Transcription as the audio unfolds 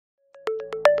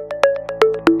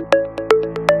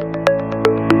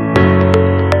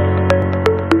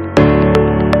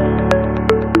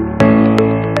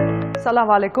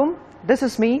Assalamu alaikum. This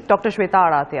is me, Dr. Sweta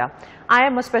Adatia. I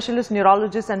am a specialist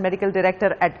neurologist and medical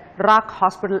director at RAK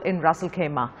Hospital in Ras Al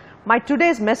Khaimah. My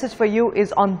today's message for you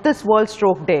is on this World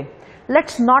Stroke Day.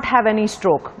 Let's not have any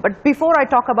stroke. But before I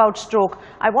talk about stroke,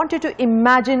 I want you to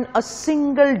imagine a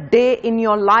single day in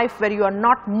your life where you are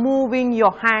not moving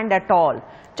your hand at all.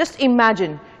 Just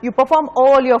imagine you perform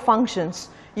all your functions.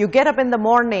 You get up in the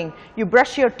morning, you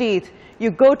brush your teeth, you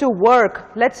go to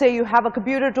work, let's say you have a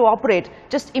computer to operate.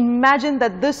 Just imagine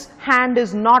that this hand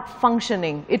is not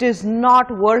functioning, it is not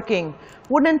working.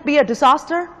 Wouldn't it be a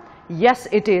disaster? Yes,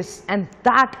 it is. And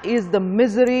that is the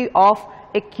misery of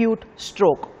acute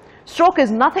stroke. Stroke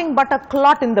is nothing but a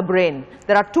clot in the brain.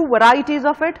 There are two varieties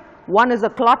of it. One is a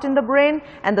clot in the brain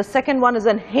and the second one is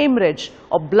an hemorrhage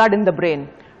of blood in the brain.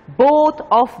 Both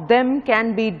of them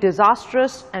can be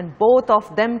disastrous and both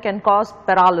of them can cause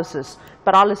paralysis.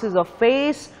 Paralysis of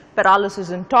face, paralysis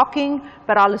in talking,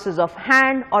 paralysis of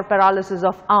hand or paralysis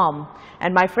of arm.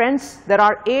 And my friends, there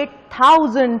are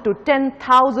 8,000 to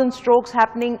 10,000 strokes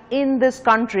happening in this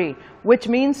country, which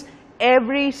means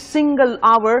every single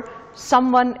hour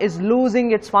someone is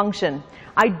losing its function.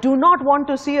 I do not want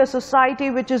to see a society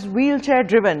which is wheelchair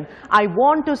driven. I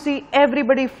want to see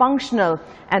everybody functional,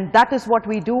 and that is what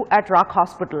we do at RAK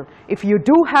Hospital. If you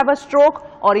do have a stroke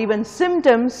or even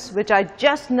symptoms which I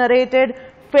just narrated,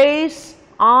 face,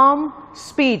 arm,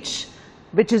 speech,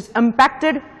 which is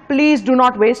impacted, please do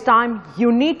not waste time.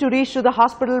 You need to reach to the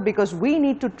hospital because we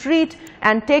need to treat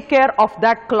and take care of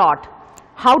that clot.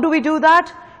 How do we do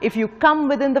that? If you come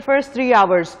within the first 3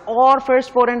 hours or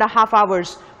first 4.5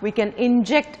 hours, we can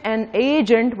inject an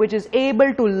agent which is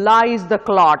able to lyse the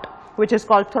clot, which is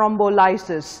called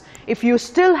thrombolysis. If you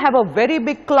still have a very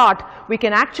big clot, we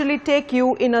can actually take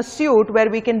you in a suit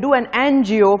where we can do an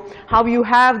angio. How you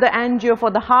have the angio for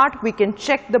the heart, we can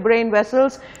check the brain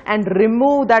vessels and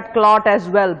remove that clot as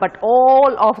well. But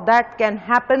all of that can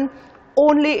happen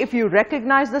only if you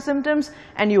recognize the symptoms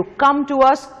and you come to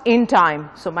us in time.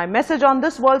 So my message on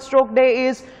this World Stroke Day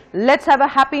is, let's have a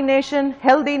happy nation,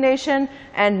 healthy nation,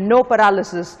 and no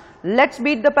paralysis. Let's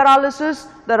beat the paralysis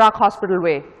the RAK Hospital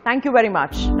way. Thank you very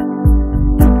much.